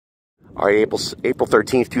All right, April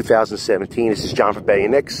 13th, 2017. This is John from Bay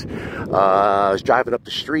and Nix. I was driving up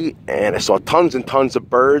the street and I saw tons and tons of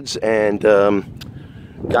birds, and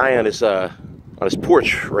guy on his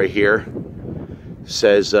porch right here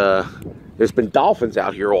says there's been dolphins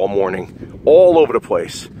out here all morning, all over the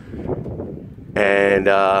place. And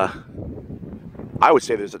I would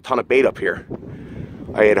say there's a ton of bait up here.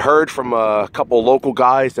 I had heard from a couple of local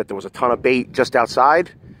guys that there was a ton of bait just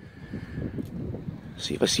outside.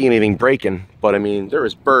 See if I see anything breaking, but I mean, there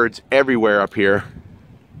is birds everywhere up here.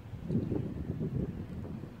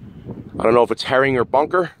 I don't know if it's herring or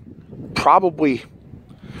bunker. Probably,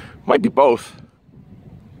 might be both.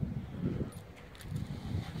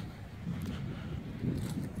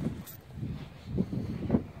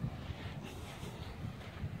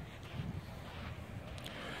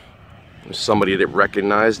 There's somebody that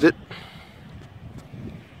recognized it.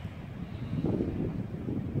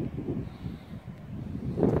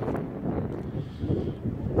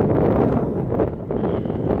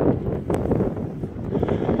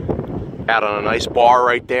 Out on a nice bar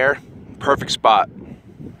right there. Perfect spot.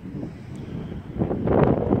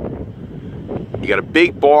 You got a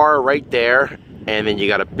big bar right there, and then you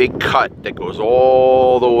got a big cut that goes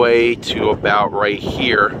all the way to about right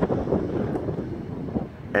here.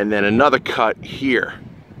 And then another cut here.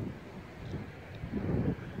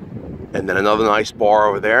 And then another nice bar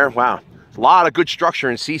over there. Wow. A lot of good structure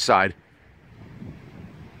in Seaside.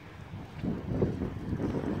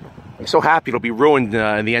 I'm so happy it'll be ruined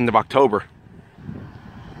in the end of October.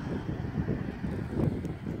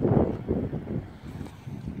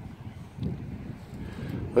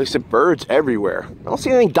 Like I said, birds everywhere. I don't see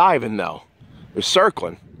anything diving though. They're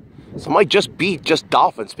circling. So it might just be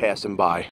dolphins passing by.